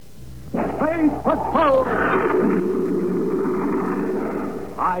Space Patrol!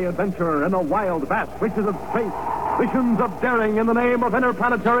 High adventure in the wild, vast reaches of space. Visions of daring in the name of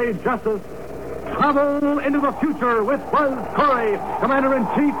interplanetary justice. Travel into the future with Buzz Corey,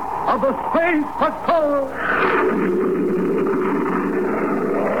 Commander-in-Chief of the Space Patrol!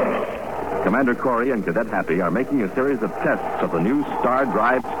 Commander Corey and Cadet Happy are making a series of tests of the new Star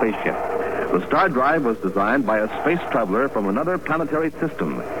Drive spaceship. The Star Drive was designed by a space traveler from another planetary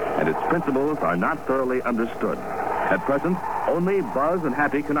system, and its principles are not thoroughly understood. At present, only Buzz and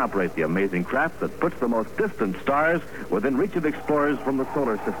Happy can operate the amazing craft that puts the most distant stars within reach of explorers from the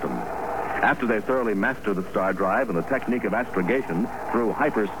solar system. After they thoroughly master the Star Drive and the technique of astrogation through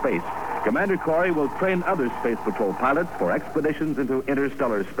hyperspace, Commander Corey will train other Space Patrol pilots for expeditions into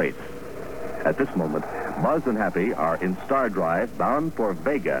interstellar space. At this moment, Buzz and Happy are in Star Drive bound for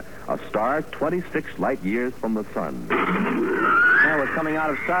Vega, a star 26 light years from the sun. Now we're coming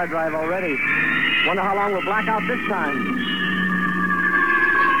out of Star Drive already. Wonder how long we'll black out this time.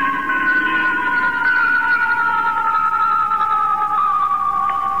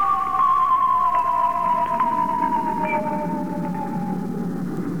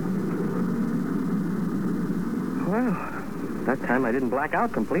 That time I didn't black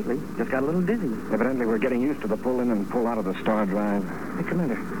out completely. Just got a little dizzy. Evidently, we're getting used to the pull in and pull out of the Star Drive. Hey,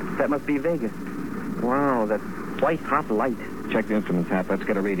 Commander, that must be Vega. Wow, that white hot light. Check the instruments, Hap. Let's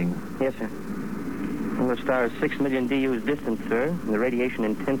get a reading. Yes, sir. Well, the star is 6 million DUs distant, sir. And the radiation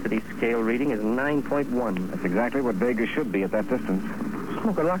intensity scale reading is 9.1. That's exactly what Vega should be at that distance.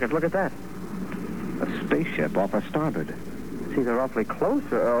 Smoking rockets, look at that. A spaceship off our starboard. It's either awfully close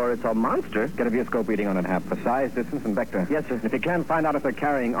or it's a monster. Get a viewscope reading on it, Hap. The size, distance, and vector. Yes, sir. If you can, find out if they're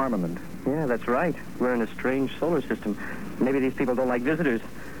carrying armament. Yeah, that's right. We're in a strange solar system. Maybe these people don't like visitors.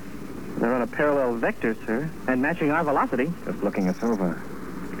 They're on a parallel vector, sir, and matching our velocity. Just looking us over.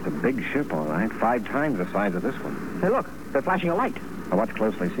 It's a big ship, all right. 5 times the size of this one. Hey, look. They're flashing a light. Now watch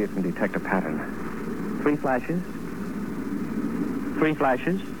closely. See if you can detect a pattern. 3 flashes. 3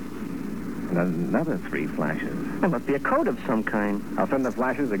 flashes. And another 3 flashes. There must be a code of some kind. I'll send the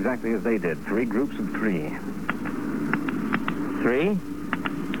flashes exactly as they did. 3 groups of 3. 3.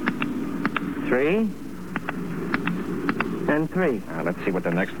 3. And 3. Now, let's see what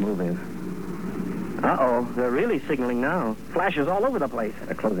the next move is. Uh-oh. They're really signaling now. Flashes all over the place.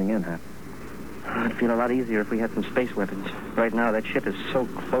 They're closing in, Hap. I'd feel a lot easier if we had some space weapons. Right now, that ship is so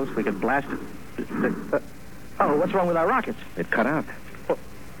close we could blast it. Oh, what's wrong with our rockets? It cut out. Oh,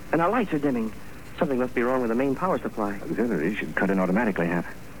 and our lights are dimming. Something must be wrong with the main power supply. Auxiliaries should cut in automatically, Hap.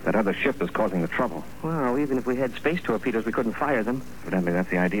 That other ship is causing the trouble. Well, even if we had space torpedoes, we couldn't fire them. Evidently, that's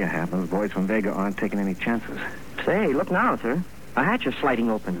the idea, Hap. Those boys from Vega aren't taking any chances. Say, look now, sir. A hatch is sliding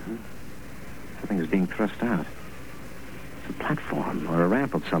open. Mm-hmm. Something is being thrust out. It's a platform or a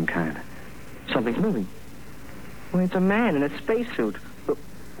ramp of some kind. Something's moving. Well, it's a man in a spacesuit.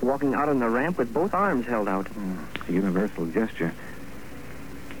 Walking out on the ramp with both arms held out. It's a universal gesture.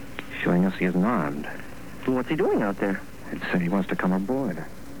 Showing us he isn't armed. And what's he doing out there? It said he wants to come aboard.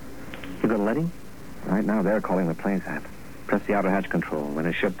 You gonna let him? Right now, they're calling the planes, Hap. Press the outer hatch control. When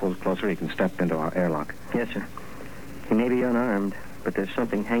his ship pulls closer, he can step into our airlock. Yes, sir. He may be unarmed, but there's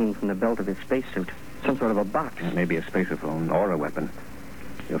something hanging from the belt of his spacesuit. Some sort of a box. It may be a spaceophone or a weapon.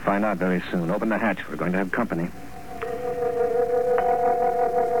 You'll find out very soon. Open the hatch. We're going to have company.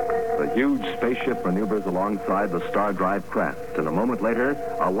 The huge spaceship maneuvers alongside the Star Drive craft, and a moment later,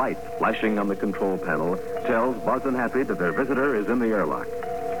 a light flashing on the control panel tells Buzz and Happy that their visitor is in the airlock.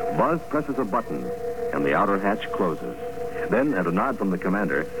 Buzz presses a button, and the outer hatch closes. Then, at a nod from the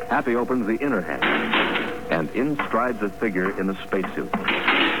commander, Happy opens the inner hatch, and in strides a figure in a spacesuit.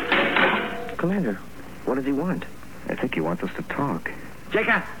 Commander, what does he want? I think he wants us to talk.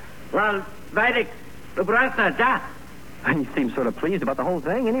 Cheka, well, Vedic, Ubrasta, da. He seems sort of pleased about the whole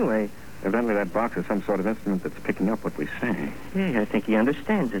thing anyway. Evidently, that box is some sort of instrument that's picking up what we say. Yeah, I think he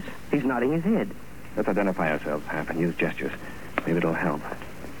understands us. He's nodding his head. Let's identify ourselves, Hap, and use gestures. Maybe it'll help.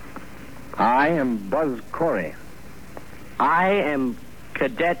 I am Buzz Corey. I am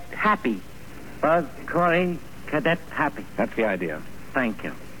Cadet Happy. Buzz Corey, Cadet Happy. That's the idea. Thank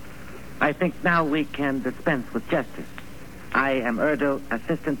you. I think now we can dispense with gestures. I am Erdo,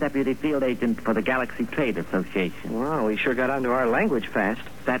 Assistant Deputy Field Agent for the Galaxy Trade Association. Wow, he sure got onto our language fast.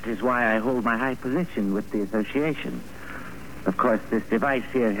 That is why I hold my high position with the association. Of course, this device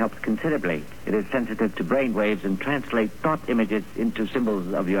here helps considerably. It is sensitive to brain waves and translates thought images into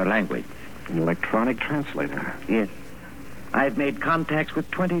symbols of your language. An electronic translator. Yes. I've made contacts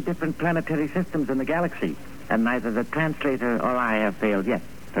with 20 different planetary systems in the galaxy, and neither the translator or I have failed yet.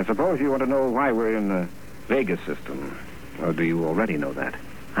 I suppose you want to know why we're in the Vega system. Or do you already know that?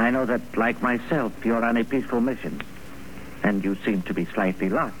 I know that, like myself, you're on a peaceful mission. And you seem to be slightly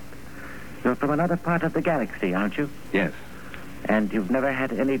lost. You're from another part of the galaxy, aren't you? Yes. And you've never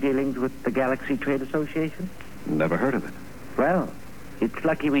had any dealings with the Galaxy Trade Association? Never heard of it. Well, it's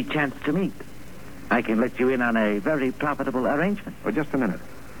lucky we chanced to meet. I can let you in on a very profitable arrangement. Oh, just a minute.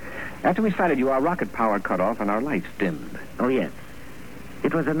 After we sighted you, our rocket power cut off and our lights dimmed. Oh, yes.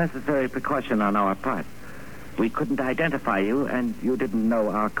 It was a necessary precaution on our part. We couldn't identify you, and you didn't know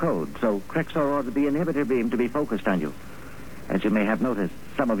our code, so Krexor ordered the inhibitor beam to be focused on you. As you may have noticed,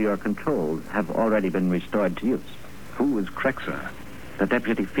 some of your controls have already been restored to use. Who is Krexor? The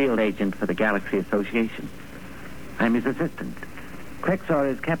deputy field agent for the Galaxy Association. I'm his assistant. Krexor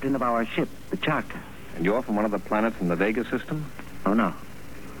is captain of our ship, the Charka. And you're from one of the planets in the Vega system? Oh, no.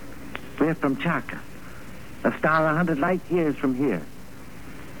 We're from Charka, a star 100 light years from here.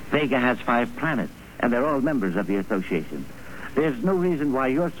 Vega has 5 planets, and they're all members of the association. There's no reason why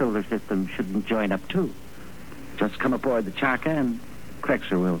your solar system shouldn't join up, too. Just come aboard the Charka, and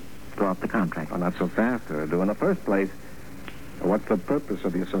Krexor will draw up the contract. Oh, not so fast, Erdu. In the first place, what's the purpose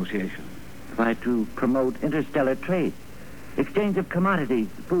of the association? Try to promote interstellar trade. Exchange of commodities,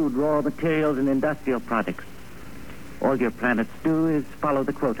 food, raw materials, and industrial products. All your planets do is follow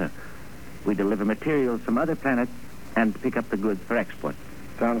the quota. We deliver materials from other planets and pick up the goods for export.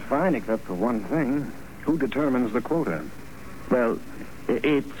 Sounds fine, except for one thing. Who determines the quota? Well,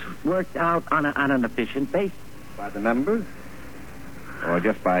 it's worked out on an efficient basis. By the members? Or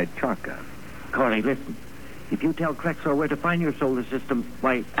just by Charka? Corey, listen. If you tell Krexor where to find your solar system,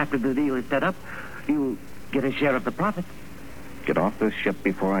 why, after the deal is set up, you'll get a share of the profit. Get off this ship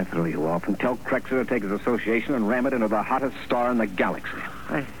before I throw you off and tell Krexor to take his association and ram it into the hottest star in the galaxy.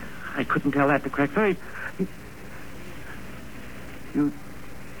 I couldn't tell that to Krexor. You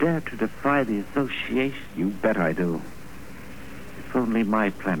dare to defy the association? You bet I do. If only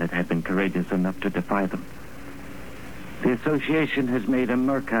my planet had been courageous enough to defy them. The association has made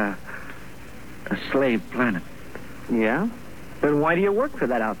America a slave planet. Yeah? Then why do you work for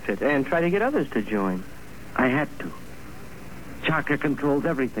that outfit and try to get others to join? I had to. Charka controls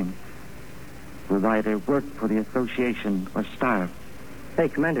everything. We'll either work for the association or starve. Hey,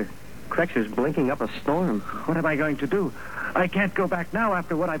 Commander, Krexor's blinking up a storm. What am I going to do? I can't go back now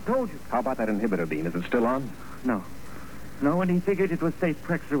after what I've told you. How about that inhibitor beam? Is it still on? No. No, when he figured it was safe,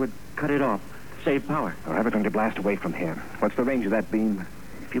 Krexor would cut it off to save power. I'll have it going to blast away from here. What's the range of that beam?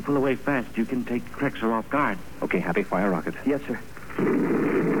 If you pull away fast, you can take Krexor off guard. Okay, Happy, fire rocket. Yes, sir.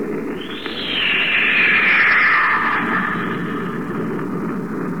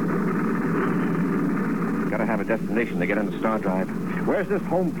 Gotta have a destination to get into Star Drive. Where's this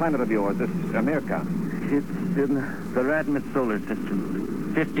home planet of yours, this America? It's in the Radmit solar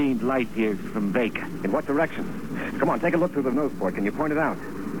system, 15 light years from Vega. In what direction? Come on, take a look through the nose port. Can you point it out?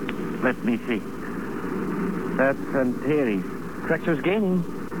 Let me see. That's Antares. Krexor's gaining.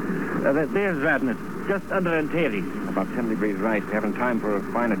 There's Radmit, just under Antares. About 10 degrees right. We haven't time for a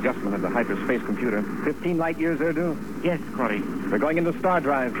fine adjustment of the hyperspace computer. 15 light years, Erdu? Yes, Corey. We're going into Star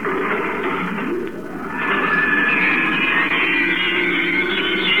Drive.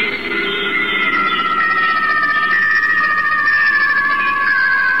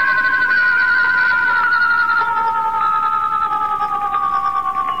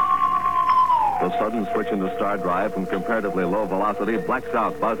 Sudden switch in the star drive from comparatively low velocity blacks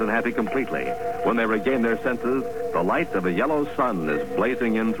out Buzz and Happy completely. When they regain their senses, the light of a yellow sun is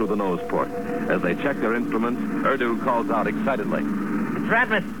blazing in through the nose port. As they check their instruments, Erdu calls out excitedly. It's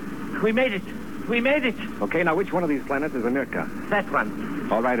Radmit. We made it. We made it. Okay, now which one of these planets is America? That one.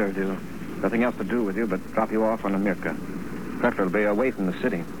 All right, Erdu. Nothing else to do with you but drop you off on America. Preferably away from the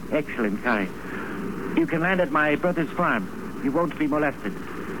city. Excellent, Corey. You can land at my brother's farm. You won't be molested.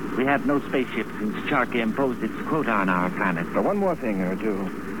 We have no spaceships since Charka imposed its quota on our planet. But one more thing,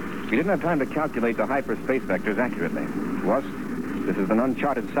 Erdu. We didn't have time to calculate the hyperspace vectors accurately. To us, this is an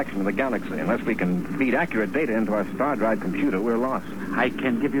uncharted section of the galaxy. Unless we can feed accurate data into our star drive computer, we're lost. I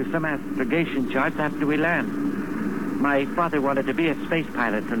can give you some astrogation charts after we land. My father wanted to be a space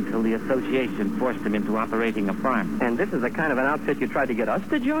pilot until the association forced him into operating a farm. And this is the kind of an outfit you tried to get us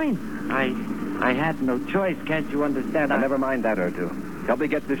to join? I had no choice, can't you understand? Now, never mind that, Erdu. Help me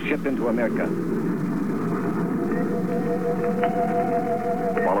get this ship into America.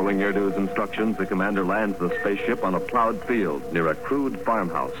 Following Erdu's instructions, the commander lands the spaceship on a plowed field near a crude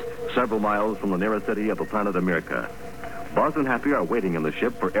farmhouse, several miles from the nearest city of the planet America. Buzz and Happy are waiting in the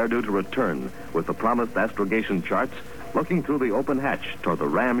ship for Erdu to return with the promised astrogation charts, looking through the open hatch toward the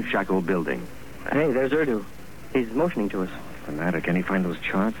ramshackle building. Hey, there's Erdu. He's motioning to us. Commander, can he find those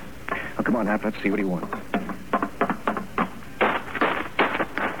charts? Oh, come on, Hap, let's see what he wants.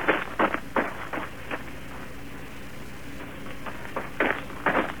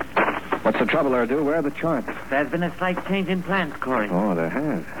 What's the trouble, Erdu? Where are the charts? There's been a slight change in plans, Corey. Oh, there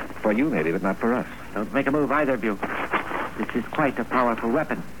has. For you, maybe, but not for us. Don't make a move, either of you. This is quite a powerful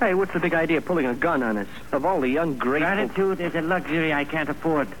weapon. Hey, what's the big idea of pulling a gun on us? Of all the ungrateful... Gratitude is a luxury I can't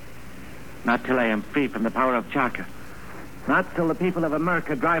afford. Not till I am free from the power of Chaka. Not till the people of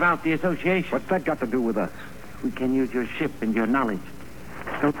America drive out the association. What's that got to do with us? We can use your ship and your knowledge.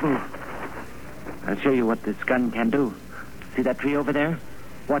 Don't move. I'll show you what this gun can do. See that tree over there?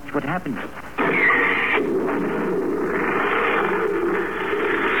 Watch what happens.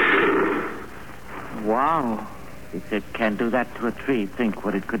 Wow. If it can do that to a tree, think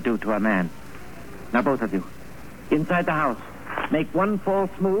what it could do to a man. Now, both of you, inside the house. Make one false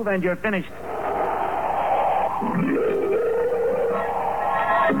move and you're finished.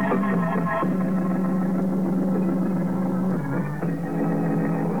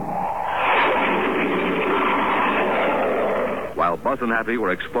 While Buzz and Happy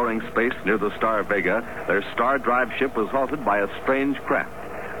were exploring space near the star Vega, their star drive ship was halted by a strange craft.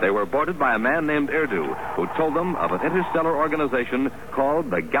 They were boarded by a man named Erdu, who told them of an interstellar organization called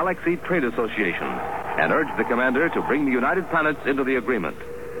the Galaxy Trade Association, and urged the commander to bring the United Planets into the agreement.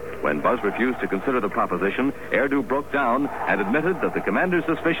 When Buzz refused to consider the proposition, Erdu broke down and admitted that the commander's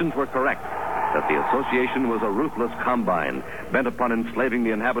suspicions were correct, that the association was a ruthless combine, bent upon enslaving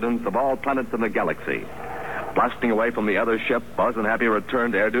the inhabitants of all planets in the galaxy. Blasting away from the other ship, Buzz and Happy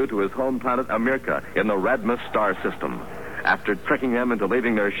returned Erdu to his home planet Amirka in the Radmus star system. After tricking them into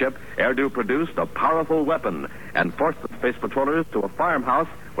leaving their ship, Erdu produced a powerful weapon and forced the space patrollers to a farmhouse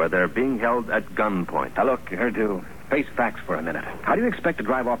where they're being held at gunpoint. Now, look, Erdu, face facts for a minute. How do you expect to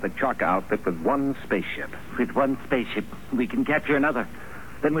drive off the Chaka outfit with one spaceship? With one spaceship, we can capture another.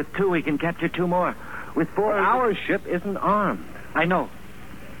 Then with two, we can capture two more. With four... Our ship isn't armed. I know.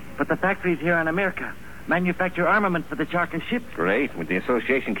 But the factories here in America manufacture armament for the Chaka ships. Great. With the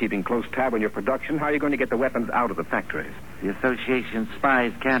association keeping close tab on your production, how are you going to get the weapons out of the factories? The association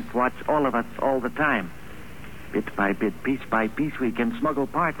spies can't watch all of us all the time. Bit by bit, piece by piece, we can smuggle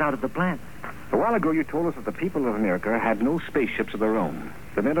parts out of the plant. A while ago, you told us that the people of America had no spaceships of their own.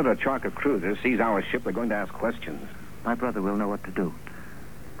 The minute a Chaka cruiser sees our ship, they're going to ask questions. My brother will know what to do.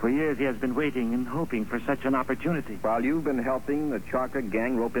 For years, he has been waiting and hoping for such an opportunity. While you've been helping the Chaka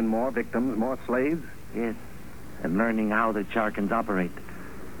gang rope in more victims, more slaves? Yes, and learning how the Charkans operate.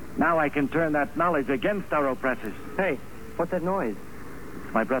 Now I can turn that knowledge against our oppressors. Hey, what's that noise?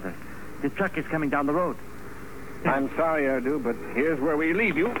 It's my brother. His truck is coming down the road. I'm sorry, Erdu, but here's where we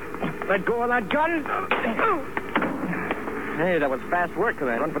leave you. Let go of that gun. Hey, that was fast work,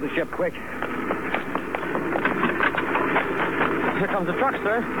 Commander. Run for the ship, quick. Here comes the truck,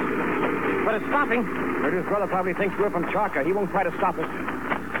 sir. But it's stopping. Erdu's brother probably thinks we're from Chaka. He won't try to stop us.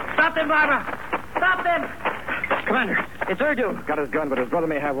 Stop them, Barbara! Stop them! Commander, it's Erdu. Got his gun, but his brother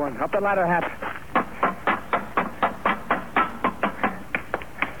may have one. Up the ladder, Hap.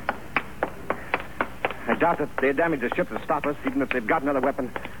 I doubt that they damaged the ship to stop us, even if they've got another weapon.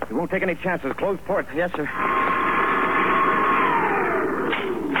 We won't take any chances. Close ports. Yes, sir.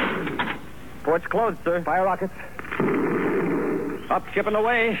 Port's closed, sir. Fire rockets. Up, ship and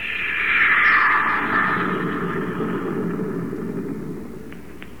away.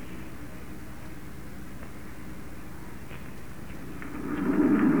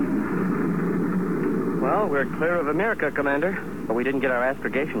 Well, we're clear of America, Commander. But we didn't get our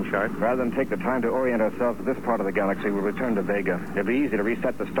astrogation chart. Rather than take the time to orient ourselves to this part of the galaxy, we'll return to Vega. It'll be easy to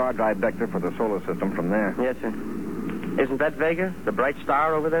reset the star drive vector for the solar system from there. Yes, sir. Isn't that Vega? The bright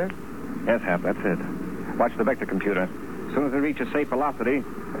star over there? Yes, Hap, that's it. Watch the vector computer. As soon as we reach a safe velocity,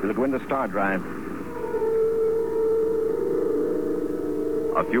 we'll go into star drive.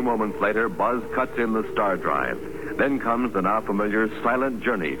 A few moments later, Buzz cuts in the star drive. Then comes the now familiar silent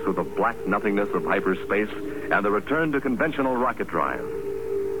journey through the black nothingness of hyperspace and the return to conventional rocket drive.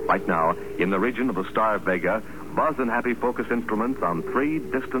 Right now, in the region of the star Vega, Buzz and Happy focus instruments on 3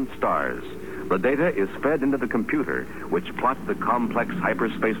 distant stars. The data is fed into the computer, which plots the complex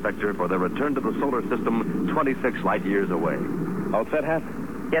hyperspace vector for their return to the solar system 26 light years away. All set, Hap?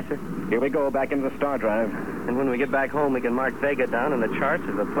 Yes, sir. Here we go, back into the star drive. And when we get back home, we can mark Vega down in the charts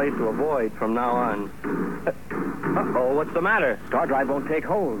as a place to avoid from now on. Uh-oh, what's the matter? Star drive won't take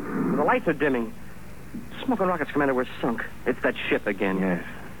hold. The lights are dimming. Smoke and rockets, Commander, we're sunk. It's that ship again. Yes.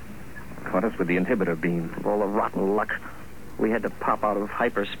 Caught us with the inhibitor beam. Of all the rotten luck. We had to pop out of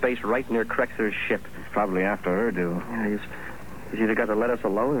hyperspace right near Krexer's ship. It's probably after Erdu. Yeah, he's either got to let us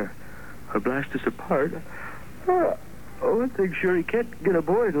alone or blast us apart. One thing sure, he can't get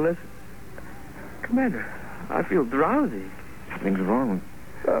aboard unless... Commander, I feel drowsy. Something's wrong.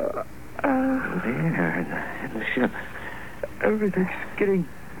 There, in the ship. Everything's getting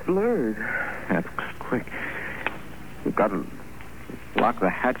blurred. That's quick. We've got to lock the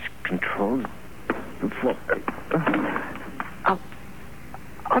hatch controls before...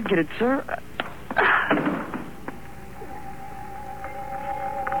 I'll get it, sir.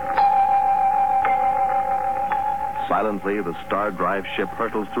 Silently, the Star Drive ship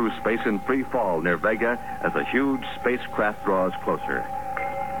hurtles through space in free fall near Vega as a huge spacecraft draws closer.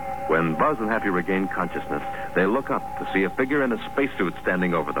 When Buzz and Happy regain consciousness, they look up to see a figure in a spacesuit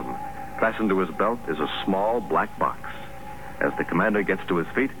standing over them. Fastened to his belt is a small black box. As the commander gets to his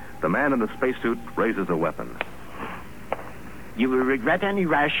feet, the man in the spacesuit raises a weapon. You will regret any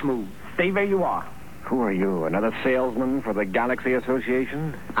rash move. Stay where you are. Who are you, another salesman for the Galaxy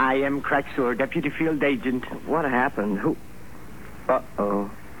Association? I am Crexor, deputy field agent. What happened? Who? Uh-oh.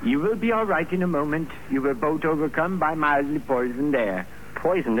 You will be all right in a moment. You were both overcome by mildly poisoned air.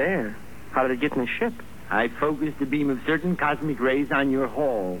 Poisoned air? How did it get in the ship? I focused a beam of certain cosmic rays on your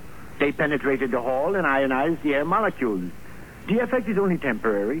hull. They penetrated the hull and ionized the air molecules. The effect is only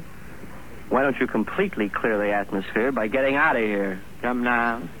temporary. Why don't you completely clear the atmosphere by getting out of here? Come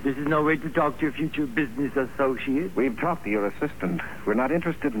now. This is no way to talk to your future business associate. We've talked to your assistant. We're not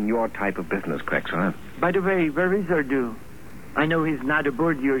interested in your type of business, Crexor. By the way, where is Erdu? I know he's not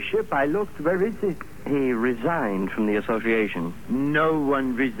aboard your ship. I looked. Where is he? He resigned from the association. No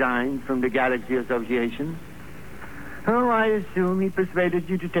one resigned from the Galaxy Association. Oh, I assume he persuaded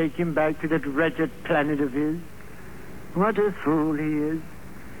you to take him back to that wretched planet of his. What a fool he is.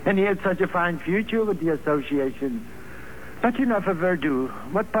 And he had such a fine future with the association. But enough of Erdu.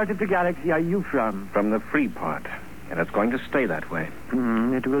 What part of the galaxy are you from? From the free part. And it's going to stay that way.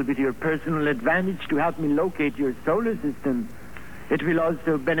 It will be to your personal advantage to help me locate your solar system. It will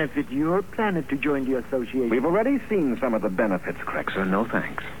also benefit your planet to join the association. We've already seen some of the benefits, Crexor. No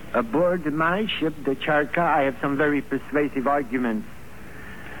thanks. Aboard my ship, the Charka, I have some very persuasive arguments.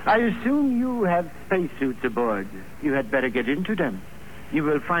 I assume you have spacesuits aboard. You had better get into them. You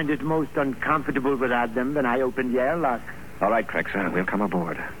will find it most uncomfortable without them when I open the airlock. All right, Crexor, we'll come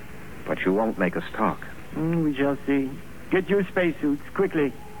aboard. But you won't make us talk. We shall see. Get your spacesuits,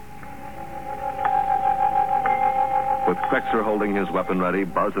 quickly. With Crexor holding his weapon ready,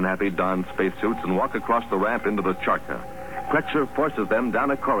 Buzz and Happy don spacesuits and walk across the ramp into the Charka. Crexor forces them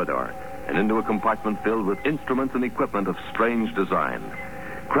down a corridor and into a compartment filled with instruments and equipment of strange design.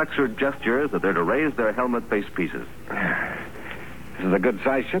 Crexor gestures that they're to raise their helmet face pieces. This is a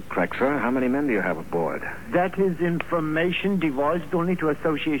good-sized ship, Crexor. How many men do you have aboard? That is information divulged only to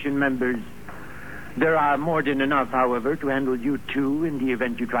association members. There are more than enough, however, to handle you two in the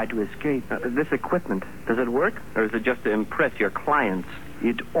event you try to escape. This equipment, does it work? Or is it just to impress your clients?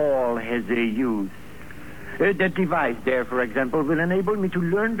 It all has a use. That device there, for example, will enable me to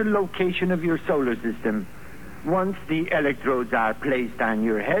learn the location of your solar system. Once the electrodes are placed on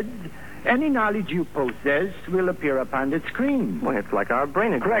your head, any knowledge you possess will appear upon the screen. Well, it's like our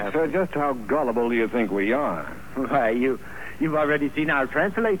brainograph. Crexor, just how gullible do you think we are? Why, you've already seen our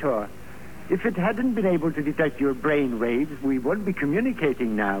translator. If it hadn't been able to detect your brain waves, we wouldn't be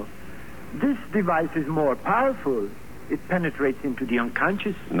communicating now. This device is more powerful. It penetrates into the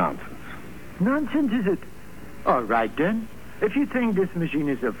unconscious. Nonsense. Nonsense, is it? All right, then. If you think this machine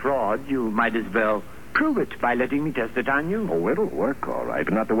is a fraud, you might as well prove it by letting me test it on you. Oh, it'll work, all right,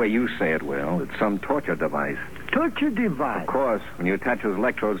 but not the way you say it will. It's some torture device. Torture device? Of course. When you attach those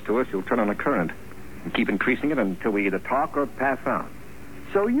electrodes to us, you'll turn on a current. And keep increasing it until we either talk or pass out.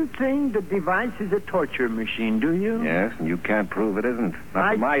 So you think the device is a torture machine, do you? Yes, and you can't prove it isn't.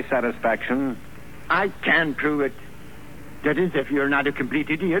 Not to my satisfaction. I can prove it. That is, if you're not a complete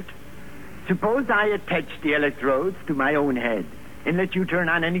idiot. Suppose I attach the electrodes to my own head and let you turn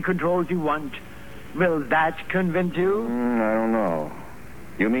on any controls you want. Will that convince you? I don't know.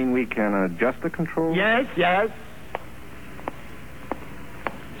 You mean we can adjust the controls? Yes.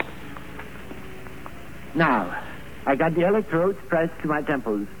 Now, I got the electrodes pressed to my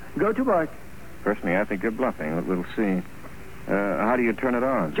temples. Go to work. Personally, I think you're bluffing. We'll see. How do you turn it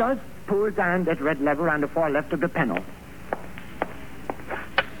on? Just pull down that red lever on the far left of the panel.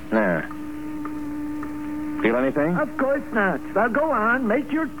 There. Feel anything? Of course not. Well, go on. Make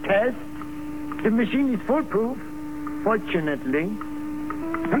your test. The machine is foolproof, fortunately.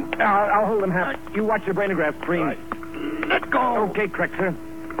 I'll hold them, Hap. You watch the brainograph screen. Right. Let go. Okay, Crexor.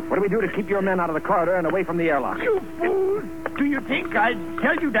 What do we do to keep your men out of the corridor and away from the airlock? You fool! Do you think I'd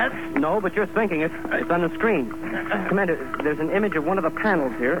tell you that? No, but you're thinking it. It's on the screen. Commander, there's an image of one of the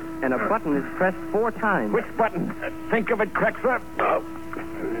panels here, and a button is pressed 4 times. Which button? Think of it, Crexor.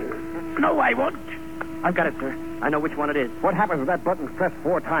 No, I won't. I've got it, sir. I know which one it is. What happens if that button's pressed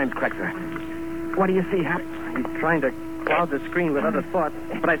 4 times, Crexor? What do you see, Hap? He's trying to cloud the screen with other thoughts,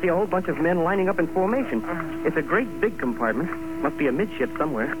 but I see a whole bunch of men lining up in formation. It's a great big compartment. Must be a midship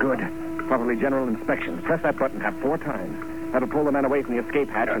somewhere. Good. Probably general inspection. Press that button 4 times. That'll pull the men away from the escape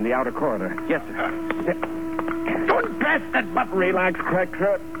hatch in the outer corridor. Yes, sir. Don't press that button. Relax,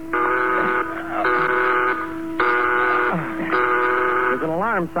 Crexer. There's an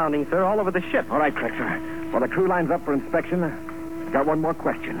alarm sounding, sir, all over the ship. All right, Crexer. While the crew lines up for inspection, got one more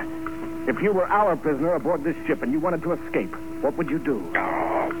question. If you were our prisoner aboard this ship and you wanted to escape, what would you do?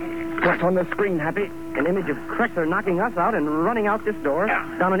 Press on the screen, Happy. An image of Crexer knocking us out and running out this door,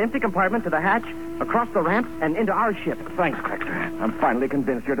 down an empty compartment to the hatch, across the ramp, and into our ship. Thanks, Crexer. I'm finally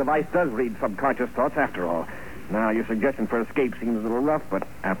convinced your device does read subconscious thoughts after all. Now, your suggestion for escape seems a little rough, but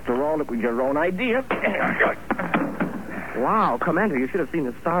after all, it was your own idea. Wow, Commander, you should have seen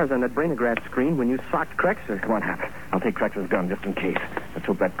the stars on that brainograph screen when you socked Crexer. Come on, Hap. I'll take Crexer's gun just in case. Let's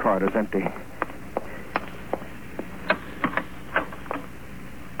hope that corridor's empty.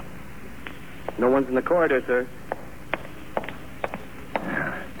 No one's in the corridor, sir.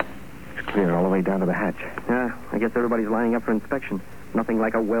 It's clear all the way down to the hatch. Yeah, I guess everybody's lining up for inspection. Nothing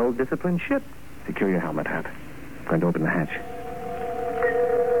like a well-disciplined ship. Secure your helmet, Hap. Going to open the hatch.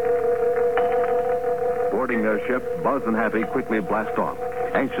 Boarding their ship, Buzz and Happy quickly blast off,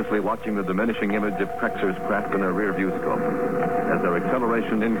 anxiously watching the diminishing image of Crexer's craft in their rear view scope. As their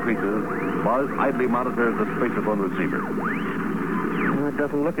acceleration increases, Buzz idly monitors the spacephone receiver. Well, it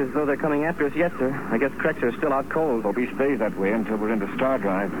doesn't look as though they're coming after us yet, sir. I guess Crexer's still out cold. Hope he stays that way until we're into star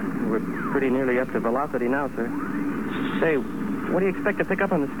drive. We're pretty nearly up to velocity now, sir. Say, what do you expect to pick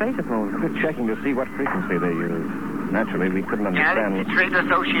up on the spacephone? We're checking to see what frequency they use. Naturally, we couldn't understand. Galaxy Trade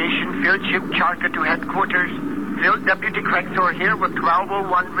Association, field ship Charter to headquarters. Field Deputy Crexor here with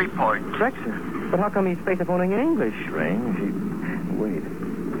 1201 report. Crexer? But how come he's spacephoning in English? Strange. Wait.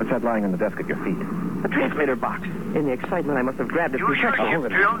 What's that lying on the desk at your feet? A translator box. In the excitement, I must have grabbed it. Usual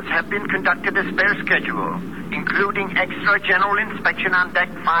ship drills have been conducted as per schedule, including extra general inspection on deck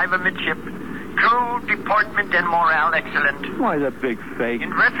 5 amidship. Crew, deportment, and morale excellent. Why the big fake?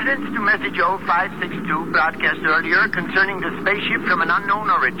 In reference to message 0562 broadcast earlier concerning the spaceship from an unknown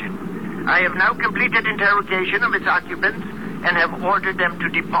origin, I have now completed interrogation of its occupants and have ordered them to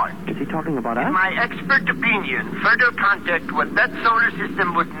depart. Is he talking about us? In my expert opinion, further contact with that solar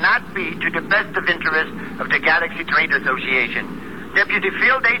system would not be to the best of interest of the Galaxy Trade Association. Deputy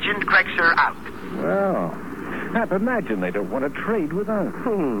Field Agent Crexer out. Well, Hap, imagine they don't want to trade with us.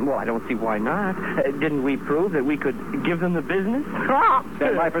 Well, I don't see why not. Didn't we prove that we could give them the business?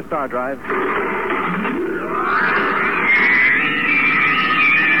 Stand by for star drive.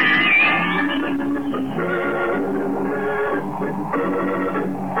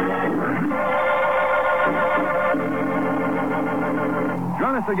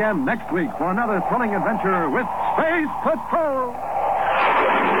 Join us again next week for another thrilling adventure with Space Patrol.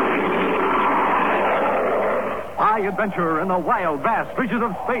 High adventure in the wild, vast reaches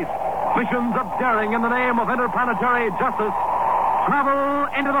of space. Missions of daring in the name of interplanetary justice. Travel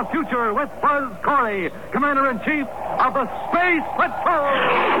into the future with Buzz Corey, Commander-in-Chief of the Space Patrol.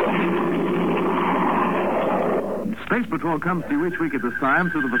 Space Patrol comes to you each week at this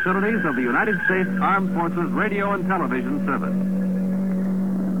time through the facilities of the United States Armed Forces Radio and Television Service.